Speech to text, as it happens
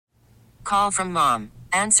Call from mom.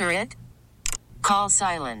 Answer it. Call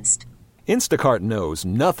silenced. Instacart knows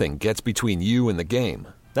nothing gets between you and the game.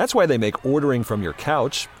 That's why they make ordering from your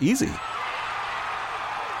couch easy.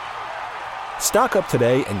 Stock up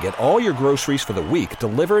today and get all your groceries for the week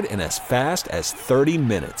delivered in as fast as 30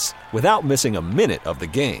 minutes without missing a minute of the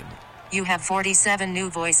game. You have 47 new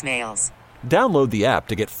voicemails. Download the app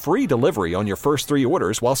to get free delivery on your first 3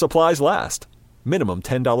 orders while supplies last. Minimum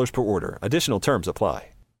 $10 per order. Additional terms apply.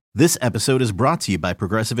 This episode is brought to you by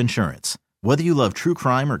Progressive Insurance. Whether you love true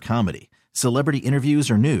crime or comedy, celebrity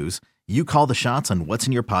interviews or news, you call the shots on what's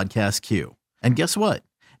in your podcast queue. And guess what?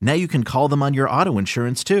 Now you can call them on your auto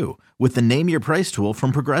insurance too with the Name Your Price tool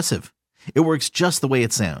from Progressive. It works just the way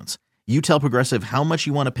it sounds. You tell Progressive how much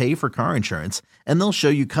you want to pay for car insurance, and they'll show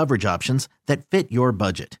you coverage options that fit your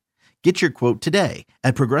budget. Get your quote today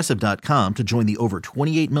at Progressive.com to join the over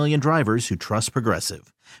 28 million drivers who trust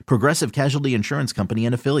Progressive. Progressive Casualty Insurance Company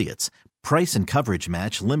and Affiliates. Price and coverage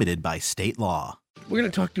match limited by state law. We're going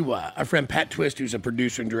to talk to our friend Pat Twist, who's a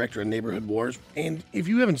producer and director of Neighborhood Wars. And if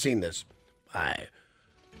you haven't seen this, I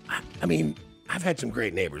mean, I've had some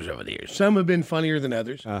great neighbors over the years. Some have been funnier than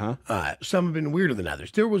others. Some have been weirder than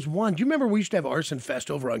others. There was one. Do you remember we used to have Arson Fest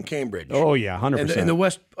over on Cambridge? Oh, yeah, 100%. In the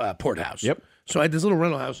West Port House. Yep. So I had this little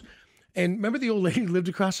rental house. And remember the old lady who lived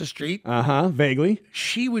across the street? Vaguely.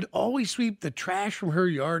 She would always sweep the trash from her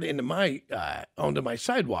yard into my onto my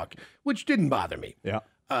sidewalk, which didn't bother me. Yeah.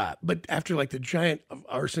 But after like the giant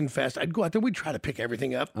Arson Fest, I'd go out there. We'd try to pick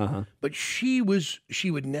everything up. But she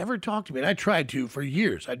would never talk to me, and I tried to for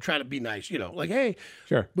years. I'd try to be nice, like, hey.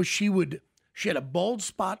 Sure. But she had a bald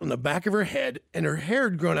spot on the back of her head, and her hair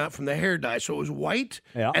had grown out from the hair dye, so it was white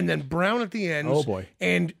and then brown at the ends. Oh, boy.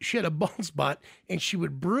 And she had a bald spot, and she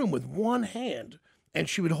would broom with one hand, and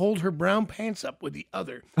she would hold her brown pants up with the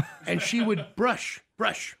other, and she would brush,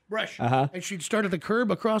 and she'd start at the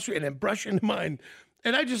curb across her and then brush into mine.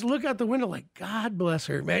 And I just look out the window like, God bless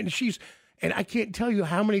her, man. And I can't tell you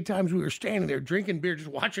how many times we were standing there drinking beer, just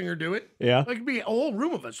watching her do it. Yeah. Like it'd be a whole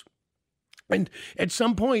room of us. And at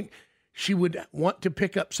some point, she would want to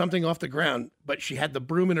pick up something off the ground, but she had the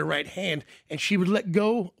broom in her right hand, and she would let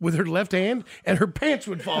go with her left hand, and her pants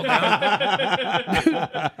would fall down.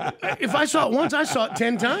 If I saw it once, I saw it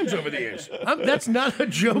 10 times over the years. That's not a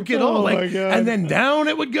joke at all. My God. And then down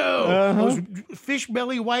it would go. Those fish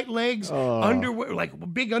belly white legs, underwear, like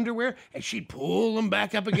big underwear, and she'd pull them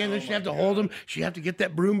back up again, then she'd have to hold them. She'd have to get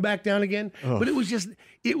that broom back down again. But it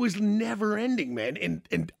was never ending, man.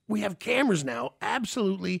 And we have cameras now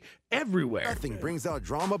absolutely everywhere. Nothing brings out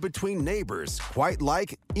drama between neighbors quite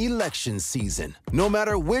like election season. No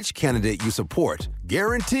matter which candidate you support,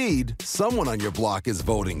 guaranteed someone on your block is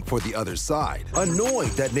voting for the other side.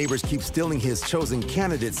 Annoyed that neighbors keep stealing his chosen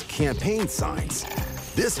candidate's campaign signs,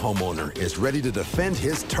 this homeowner is ready to defend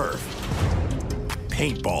his turf.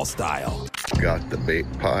 Paintball style. Got the bait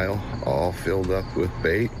pile all filled up with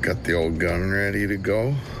bait. Got the old gun ready to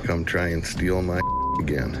go. Come try and steal my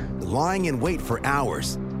again. Lying in wait for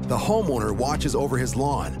hours, the homeowner watches over his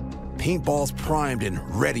lawn. Paintballs primed and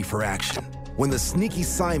ready for action. When the sneaky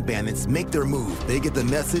sign bandits make their move, they get the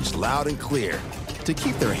message loud and clear to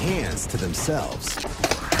keep their hands to themselves.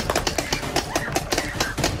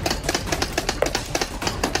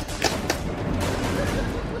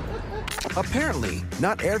 Apparently,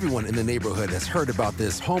 not everyone in the neighborhood has heard about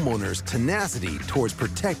this homeowner's tenacity towards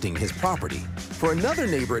protecting his property. For another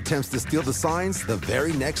neighbor attempts to steal the signs the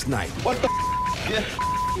very next night. What the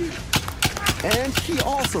And he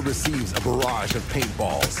also receives a barrage of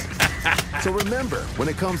paintballs. So remember, when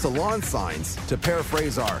it comes to lawn signs, to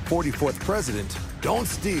paraphrase our 44th president, don't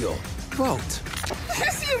steal, vote. I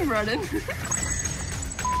see him running.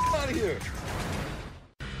 Out of here.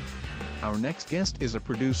 Our next guest is a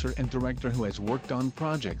producer and director who has worked on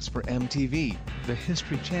projects for MTV, the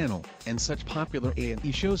History Channel, and such popular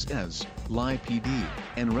A&E shows as Live PD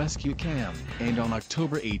and Rescue Cam. And on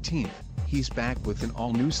October 18th, he's back with an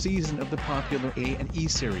all-new season of the popular A&E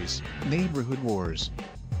series, Neighborhood Wars.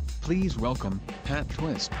 Please welcome Pat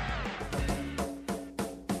Twist.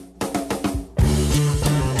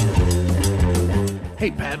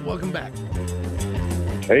 Hey, Pat, welcome back.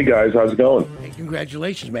 Hey, guys, how's it going? Hey,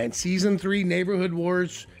 congratulations, man. Season 3, Neighborhood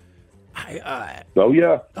Wars. Oh,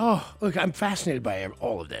 yeah. Oh, look, I'm fascinated by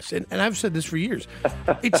all of this. And I've said this for years.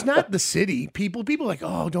 It's not the city. People are like,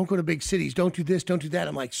 oh, don't go to big cities. Don't do this, don't do that.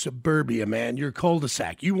 I'm like, suburbia, man. You're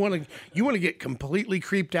cul-de-sac. You want to get completely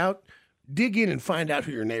creeped out? Dig in and find out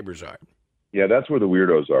who your neighbors are. Yeah, that's where the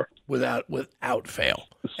weirdos are. Without fail.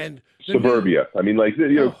 And suburbia. I mean, like,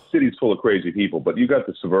 city's full of crazy people, but you got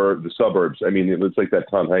the suburbs. I mean, it's like that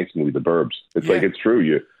Tom Hanks movie, The Burbs. It's like, it's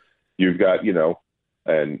true. You've got,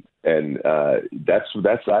 and And that's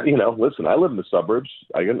you know, listen, I live in the suburbs.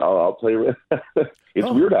 I'll tell you,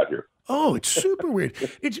 it's weird out here. Oh, it's super weird.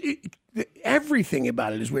 Everything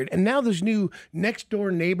about it is weird. And now there's new next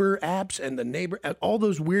door neighbor apps and all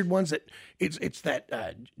those weird ones that it's that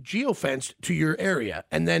geofenced to your area,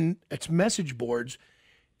 and then it's message boards,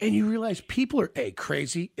 and you realize people are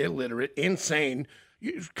crazy, illiterate, insane.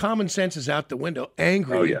 Common sense is out the window,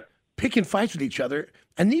 angry. Oh, yeah. Picking fights with each other.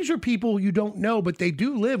 And these are people you don't know, but they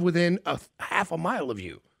do live within a half a mile of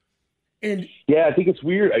you. And yeah, I think it's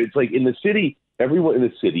weird. It's like in the city, everyone in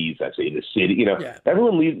the cities, I say in the city, you know,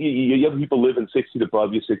 everyone leaves. You have people living 6 feet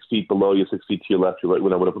above you, 6 feet below you, 6 feet to your left, your right,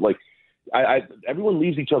 whatever. Like, everyone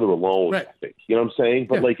leaves each other alone. Right. I think, you know what I'm saying?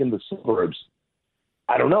 But like in the suburbs,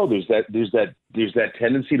 I don't know. There's that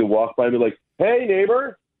tendency to walk by and be like, "Hey,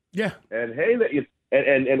 neighbor," and "Hey,"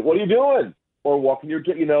 and what are you doing? Or walking your,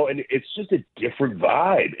 you know, and it's just a different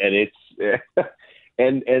vibe, and it's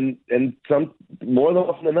and some more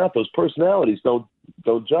often than not, those personalities don't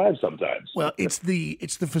jive sometimes. Well, it's the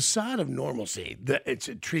facade of normalcy that it's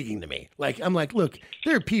intriguing to me. Like, I'm like, look,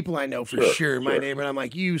 there are people I know for sure, my neighbor, and I'm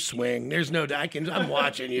like, you swing. There's no, I'm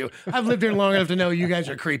watching you. I've lived here long enough to know you guys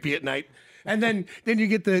are creepy at night. And then you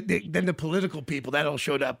get the political people that all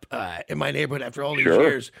showed up in my neighborhood after all these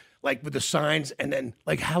years, like with the signs, and then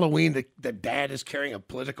like Halloween, the dad is carrying a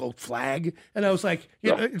political flag, and I was like,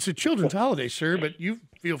 it's a children's holiday, sir, but you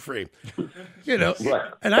feel free, you know.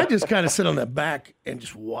 And I just kind of sit on the back and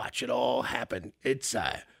just watch it all happen. It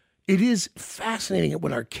is fascinating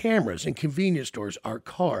when our cameras in convenience stores, our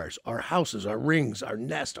cars, our houses, our Rings, our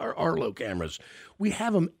Nest, our Arlo cameras, we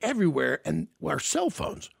have them everywhere, and our cell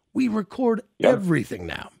phones. We record everything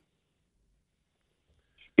now.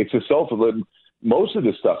 It's a cell phone. Most of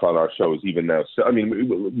the stuff on our show is even now. I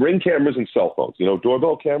mean, Ring cameras and cell phones. You know,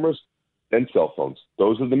 doorbell cameras and cell phones.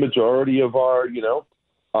 Those are the majority of our. You know,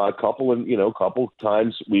 couple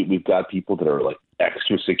times we've got people that are like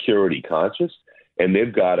extra security conscious, and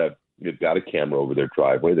they've got a camera over their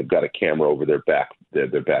driveway. They've got a camera over their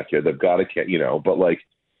backyard. They've got but like.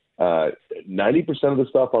 90% of the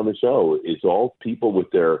stuff on the show is all people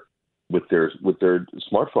with their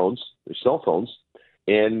smartphones, their cell phones,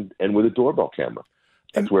 and with a doorbell camera.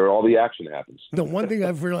 That's where all the action happens. The one thing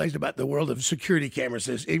I've realized about the world of security cameras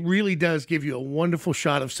is it really does give you a wonderful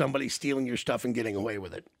shot of somebody stealing your stuff and getting away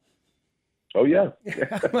with it. Oh yeah,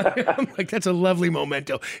 I'm like that's a lovely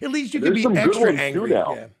memento. At least you can be extra angry.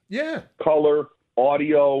 Yeah. Color,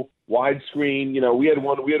 audio, widescreen. You know, we had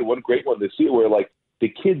one great one this year where like. The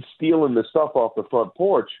kids stealing the stuff off the front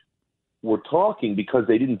porch were talking because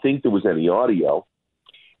they didn't think there was any audio,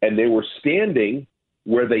 and they were standing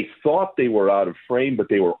where they thought they were out of frame, but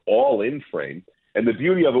they were all in frame. And the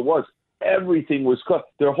beauty of it was everything was cut.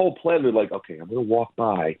 Their whole plan, they're like, okay, I'm going to walk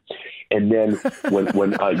by, and then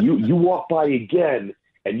when you walk by again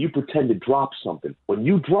and you pretend to drop something. When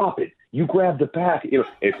you drop it, you grab the pack. You know,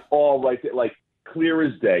 it's all right there, like clear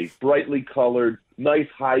as day, brightly colored, nice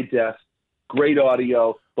high def. Great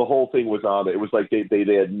audio. The whole thing was on it. It was like they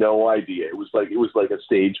had no idea. It was like a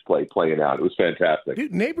stage play playing out. It was fantastic.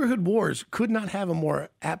 Dude, Neighborhood Wars could not have a more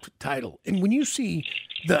apt title. And when you see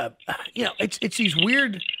it's these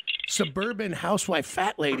weird suburban housewife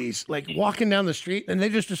fat ladies like walking down the street and they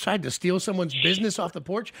just decide to steal someone's business off the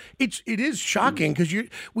porch. It is shocking because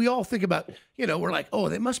we all think about, we're like, oh,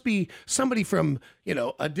 they must be somebody from,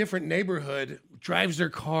 a different neighborhood drives their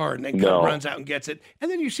car and then runs out and gets it. And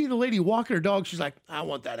then you see the lady walking her dog. She's like, I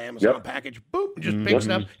want that Amazon package. Boop, and just picks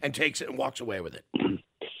it up and takes it and walks away with it.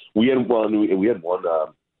 We got one in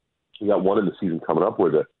the season coming up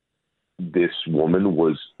where this woman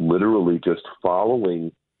was literally just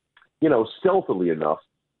following, stealthily enough,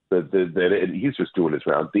 that he's just doing his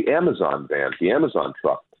round, the Amazon van, the Amazon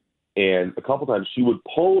truck. And a couple times she would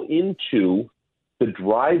pull into the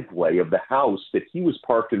driveway of the house that he was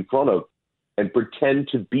parked in front of and pretend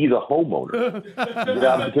to be the homeowner.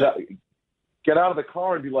 Get out of the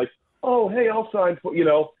car and be like, oh, hey, I'll sign for,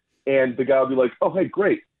 and the guy would be like, oh, hey,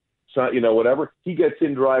 great. So, whatever. He gets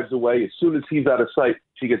in, drives away. As soon as he's out of sight,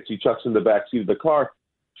 she chucks in the back seat of the car.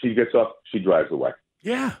 She gets up, she drives away.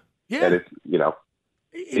 Yeah. Yeah. And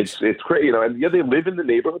it's crazy, and they live in the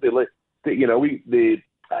neighborhood. We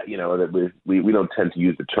don't tend to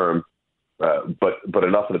use the term, but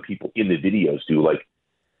enough of the people in the videos do, like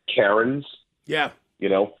Karens. Yeah.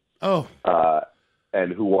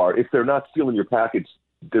 And who are, if they're not stealing your package,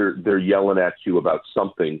 they're yelling at you about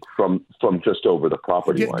something from just over the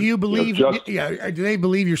property line. Do you believe? Do they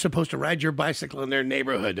believe you're supposed to ride your bicycle in their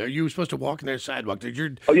neighborhood? Are you supposed to walk in their sidewalk? Did your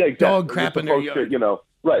dog crap in their yard?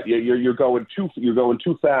 Right. You're going too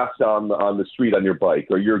fast on the street on your bike,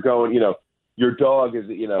 or you're going. your dog is,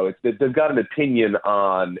 they've got an opinion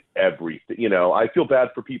on everything. I feel bad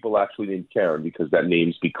for people actually named Karen because that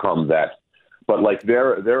name's become that. But like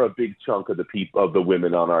they're a big chunk of the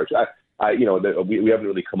women on our. We haven't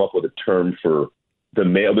really come up with a term for the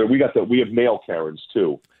male. We have male Karens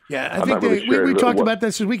too. Yeah, I think we talked about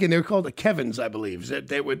this weekend. They were called the Kevins, I believe.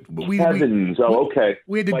 Kevins. Okay.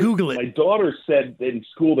 We had to Google it. My daughter said in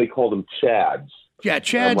school they called them Chads. Yeah,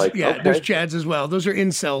 Chads. Like, okay. There's Chads as well. Those are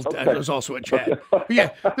incels. Okay. There's also a Chad.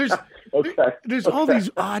 Yeah, there's all these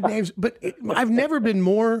odd names. But I've never been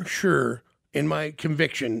more sure in my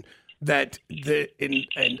conviction that in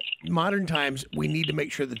modern times we need to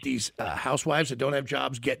make sure that these housewives that don't have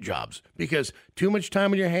jobs get jobs, because too much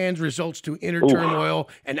time on your hands results to inner turmoil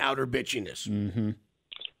and outer bitchiness. Mm-hmm.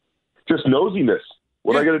 Just nosiness.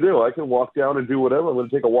 What I got to do? I can walk down and do whatever. I'm going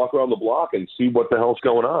to take a walk around the block and see what the hell's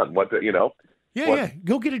going on.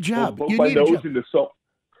 Go get a job. Poke my nose into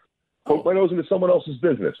someone else's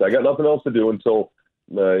business. I got nothing else to do until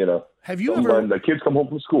Have you ever, the kids come home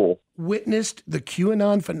from school, witnessed the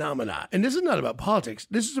QAnon phenomena? And this is not about politics.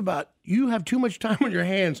 This is about you have too much time on your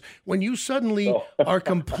hands when you suddenly are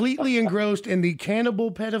completely engrossed in the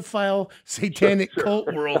cannibal, pedophile, satanic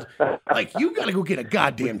cult world. Like, you got to go get a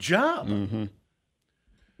goddamn job. Mm-hmm.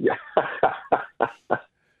 Yeah.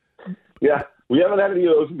 Yeah. We haven't had any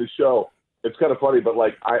of those in the show. It's kind of funny, but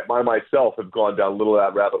like I myself have gone down a little of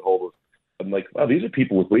that rabbit hole. I'm like, wow, these are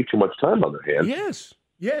people with way too much time on their hands. Yes.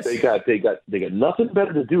 They got nothing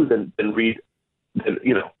better to do than read,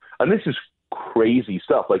 and this is crazy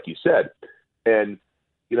stuff, like you said. And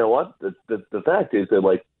you know what? The fact is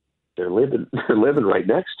they're living right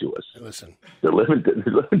next to us. Listen, they're living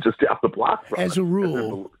just down the block from us. As a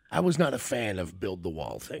rule, I was not a fan of build the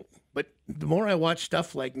wall thing. But the more I watch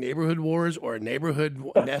stuff like Neighborhood Wars or Neighborhood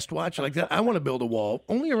Nest Watch like that, I want to build a wall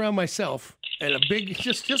only around myself and a big,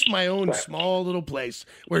 just my own small little place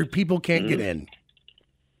where people can't get in.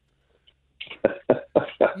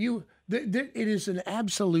 It is an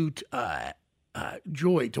absolute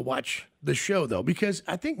joy to watch the show, though, because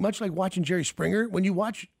I think much like watching Jerry Springer, when you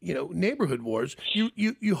watch, Neighborhood Wars,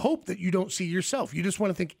 you hope that you don't see yourself. You just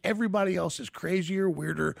want to think everybody else is crazier,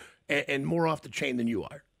 weirder, and more off the chain than you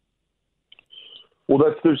are.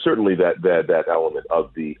 Well, there's certainly that element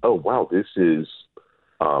of the, oh wow, this is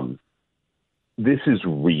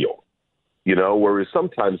real, Whereas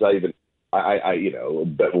sometimes way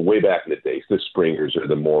back in the days, the Springers or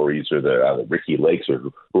the Maurys or the Ricky Lakes or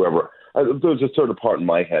whoever, there was a sort of part in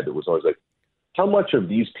my head that was always like, how much of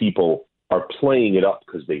these people are playing it up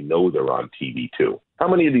because they know they're on TV too? How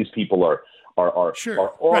many of these people are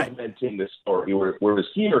augmenting the story? Whereas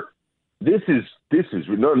here, this is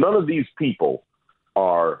none of these people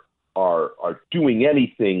are doing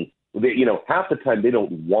anything. Half the time they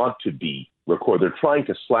don't want to be recorded. They're trying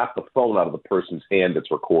to slap the phone out of the person's hand that's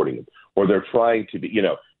recording them, or they're trying to be.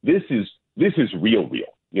 This is real.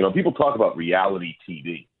 People talk about reality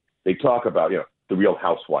TV. They talk about the Real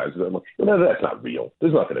Housewives. I'm like, no, that's not real.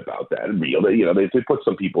 There's nothing about that real. They put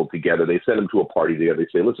some people together. They send them to a party together. They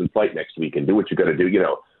say, listen, fight next week and do what you got to do.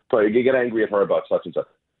 So you get angry at her about such and such.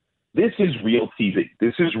 This is real TV.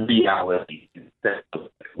 This is reality. That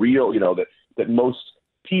real, that most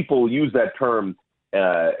people use that term,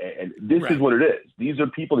 and this is what it is. These are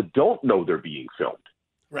people that don't know they're being filmed.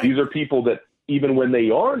 Right. These are people that even when they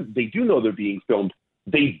do know they're being filmed,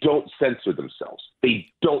 they don't censor themselves. They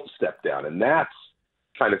don't step down, and that's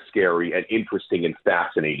kind of scary and interesting and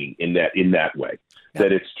fascinating in that way. Yeah.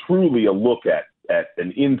 That it's truly a look at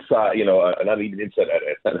an inside, not even inside,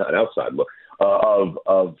 an outside look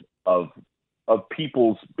of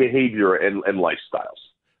people's behavior and lifestyles.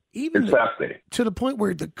 It's fascinating. To the point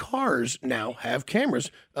where the cars now have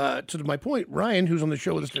cameras. To my point, Ryan, who's on the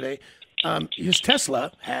show with us today, his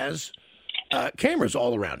Tesla has cameras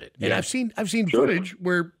all around it. And I've seen footage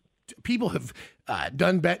where people have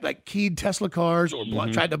done like keyed Tesla cars or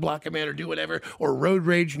tried to block a man or do whatever, or road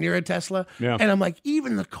rage near a Tesla. Yeah. And I'm like,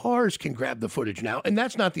 even the cars can grab the footage now. And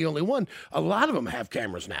that's not the only one. A lot of them have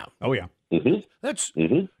cameras now. Oh, yeah.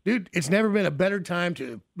 Mm-hmm. Dude, it's never been a better time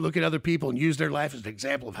to look at other people and use their life as an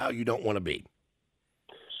example of how you don't want to be.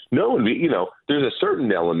 No, and there's a certain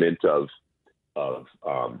element of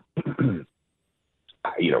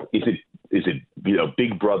is it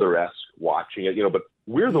Big Brother-esque watching it, but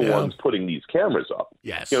we're the ones putting these cameras up.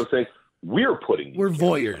 Yes. Saying we're putting. We're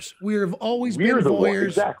voyeurs. We've always been voyeurs.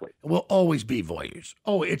 Exactly. We'll always be voyeurs.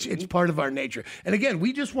 Oh, it's part of our nature. And again,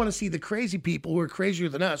 we just want to see the crazy people who are crazier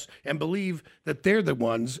than us and believe that they're the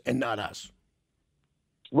ones and not us.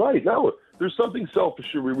 Right. No, there's something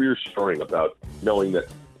selfishly reassuring about knowing that.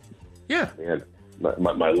 Yeah. Man,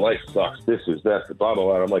 my life sucks. This is that. Blah blah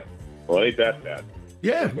blah. I'm like, well, ain't that bad.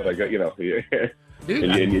 Yeah. But I got, Dude,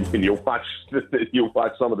 and you watch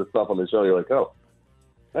some of the stuff on the show, you're like, oh,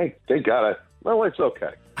 thank God, my life's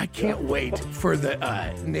okay. I can't wait for the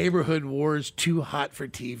Neighborhood Wars Too Hot for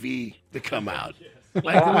TV to come out.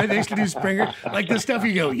 Like the way they used to do Springer, like the stuff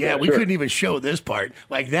you go, we couldn't even show this part.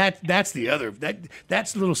 Like that's the other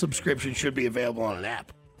that's little subscription should be available on an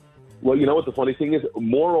app. Well, you know what the funny thing is?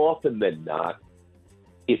 More often than not,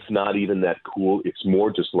 it's not even that cool. It's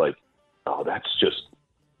more just like, oh, that's just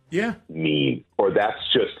mean, or that's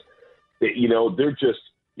just, they're just.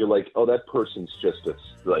 You're like, oh, that person's just a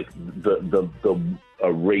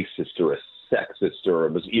racist or a sexist or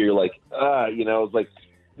you're like, it's like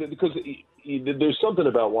because there's something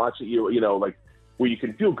about watching like where you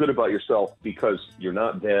can feel good about yourself because you're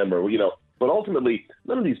not them or but ultimately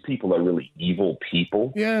none of these people are really evil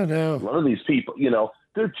people. Yeah, no. None of these people,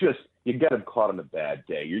 they're just you get them caught on a bad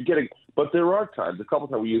day. But there are times, a couple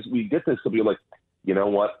times we get this, so you're like, you know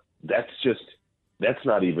what? That's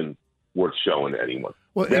not even worth showing to anyone.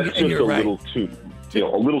 Well, that's and just you're a right. little too, a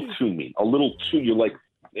little too mean, a little too. You're like,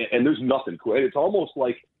 and there's nothing cool. It's almost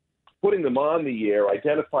like putting them on the air,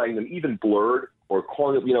 identifying them, even blurred or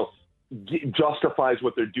calling them, justifies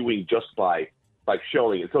what they're doing just by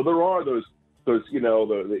showing it. So there are those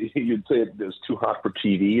you'd say it was too hot for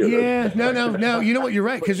TV. No. You know what? You're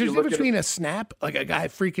right, because there's a difference between a snap, like a guy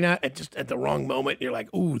freaking out at the wrong moment. You're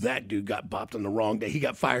like, ooh, that dude got bopped on the wrong day. He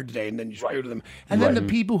got fired today, and then you screwed with him. And then the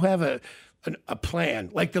people who have a plan,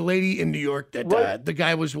 like the lady in New York that the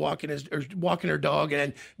guy was walking her dog,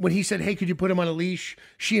 and when he said, "Hey, could you put him on a leash?"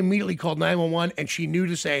 she immediately called 911, and she knew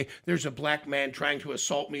to say, "There's a black man trying to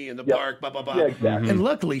assault me in the park." Blah blah blah. Yeah, exactly. And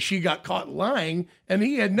luckily, she got caught lying, and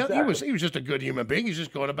he had nothing. Exactly. He was just a good human being. He's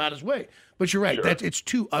just going about his way. But you're right. Sure. It's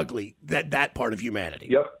too ugly that part of humanity.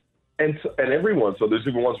 Yep. And everyone. So there's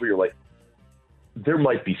even ones where you're like, there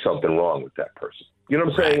might be something wrong with that person. You know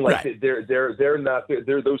what I'm saying? Like they're not.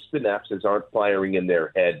 Those synapses aren't firing in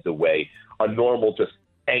their head the way a normal, just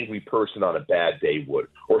angry person on a bad day would,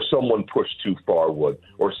 or someone pushed too far would,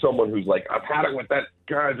 or someone who's like, I've had it with that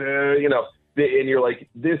guy, and you're like,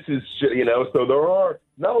 this is, So there are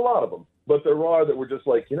not a lot of them, but there are that were just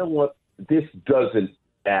like, you know what, this doesn't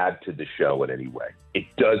add to the show in any way. It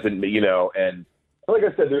doesn't, And like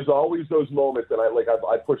I said, there's always those moments, and I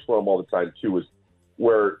push for them all the time too. Is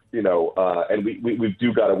where and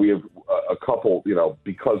we have a couple,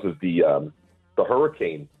 because of the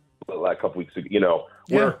hurricane a couple weeks ago,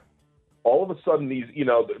 where all of a sudden these,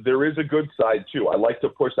 there is a good side too. I like to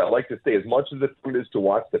push that. I like to say, as much as it is to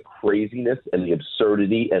watch the craziness and the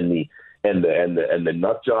absurdity and the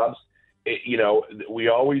nut jobs, we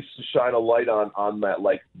always shine a light on that,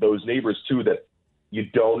 like those neighbors too that you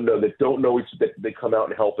don't know that they come out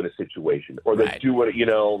and help in a situation or that do what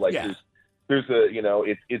There's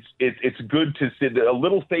it's good to see that a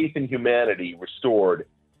little faith in humanity restored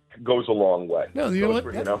goes a long way. No, you know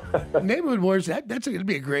what? Neighborhood Wars, that's going to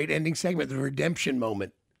be a great ending segment, the redemption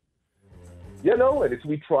moment. Yeah, no, and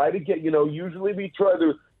we try to get, usually we try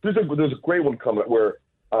to, there's a great one coming up where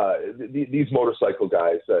these motorcycle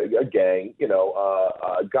guys, a gang,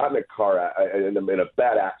 got in a car in a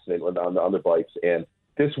bad accident on their bikes, and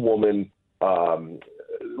this woman,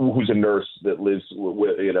 who's a nurse that lives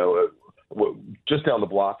with, just down the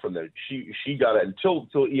block from there, she got it until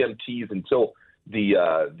EMTs, until the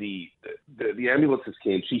ambulances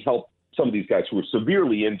came. She helped some of these guys who were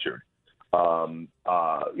severely injured. Helping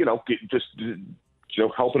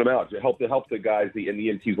them out to help the guys, the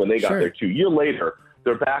EMTs when they got there too. A year later,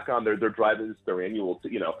 they're back on they're driving their annual.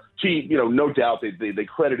 She, no doubt they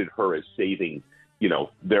credited her as saving,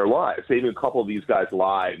 their lives, saving a couple of these guys'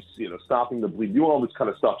 lives. Stopping the bleed, doing all this kind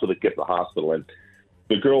of stuff so they get to the hospital. And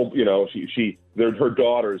the girl, her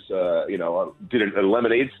daughters, did a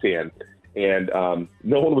lemonade stand, and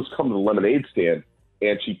no one was coming to the lemonade stand.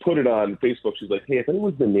 And she put it on Facebook. She's like, hey, if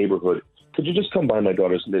anyone's in the neighborhood, could you just come by my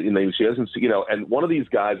daughter's name? She hasn't seen, and one of these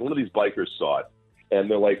bikers saw it, and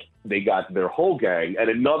they're like, they got their whole gang and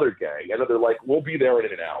another gang, and they're like, we'll be there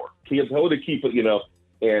in an hour. Can you tell her to keep it,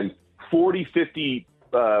 and 40, 50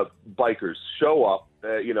 bikers show up,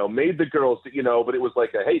 made the girls, but it was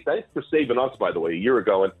like, hey, thanks for saving us, by the way, a year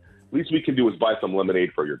ago, and least we can do is buy some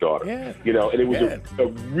lemonade for your daughter. Yeah. And it was a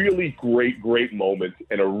really great moment,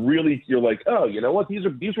 and you're like, oh, you know what? These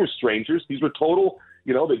were strangers. These were total,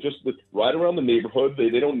 they just ride around the neighborhood.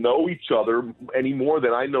 They don't know each other any more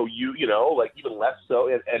than I know you, like even less so.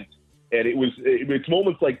 And it's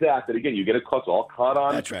moments like that again, you get all caught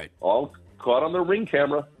on. That's right. All caught on the Ring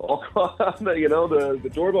camera, all caught on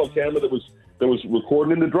the doorbell camera that was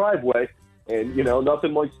recording in the driveway. And,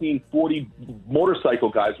 nothing like seeing 40 motorcycle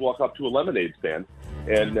guys walk up to a lemonade stand.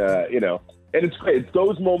 And and it's great. It's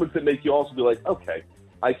those moments that make you also be like, okay,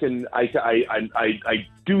 I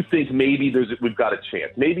do think maybe we've got a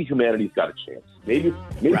chance. Maybe humanity's got a chance. Maybe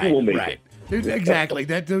we'll make it. Exactly.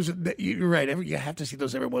 You're right. You have to see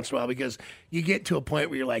those every once in a while because you get to a point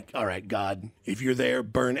where you're like, all right, God, if you're there,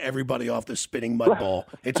 burn everybody off the spinning mud ball.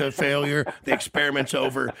 It's a failure. The experiment's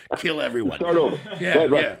over. Kill everyone. Start over.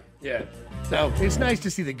 Yeah. So it's nice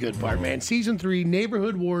to see the good part, man. Season 3,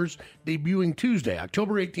 Neighborhood Wars, debuting Tuesday,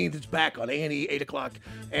 October 18th. It's back on A&E, 8 o'clock.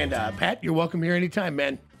 And Pat, you're welcome here anytime,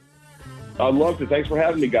 man. I'd love to. Thanks for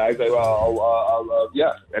having me, guys.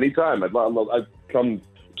 Anytime. I'd come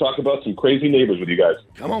talk about some crazy neighbors with you guys.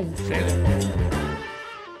 Come on, say that.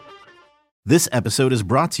 This episode is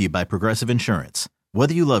brought to you by Progressive Insurance.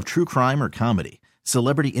 Whether you love true crime or comedy,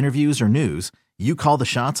 celebrity interviews or news, you call the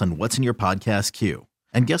shots on what's in your podcast queue.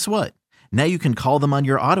 And guess what? Now you can call them on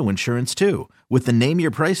your auto insurance too with the Name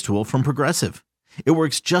Your Price tool from Progressive. It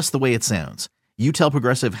works just the way it sounds. You tell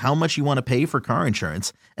Progressive how much you want to pay for car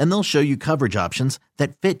insurance, and they'll show you coverage options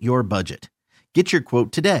that fit your budget. Get your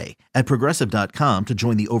quote today at Progressive.com to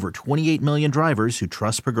join the over 28 million drivers who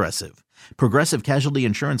trust Progressive. Progressive Casualty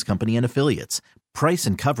Insurance Company and Affiliates. Price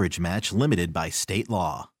and coverage match limited by state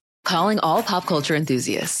law. Calling all pop culture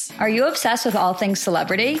enthusiasts. Are you obsessed with all things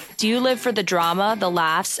celebrity? Do you live for the drama, the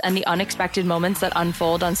laughs, and the unexpected moments that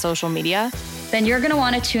unfold on social media? Then you're going to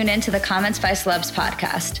want to tune in to the Comments by Celebs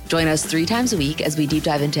podcast. Join us 3 times a week as we deep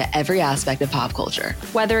dive into every aspect of pop culture.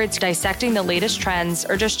 Whether it's dissecting the latest trends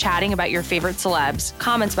or just chatting about your favorite celebs,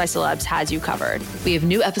 Comments by Celebs has you covered. We have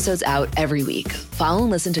new episodes out every week. Follow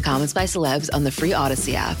and listen to Comments by Celebs on the free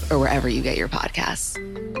Odyssey app or wherever you get your podcasts.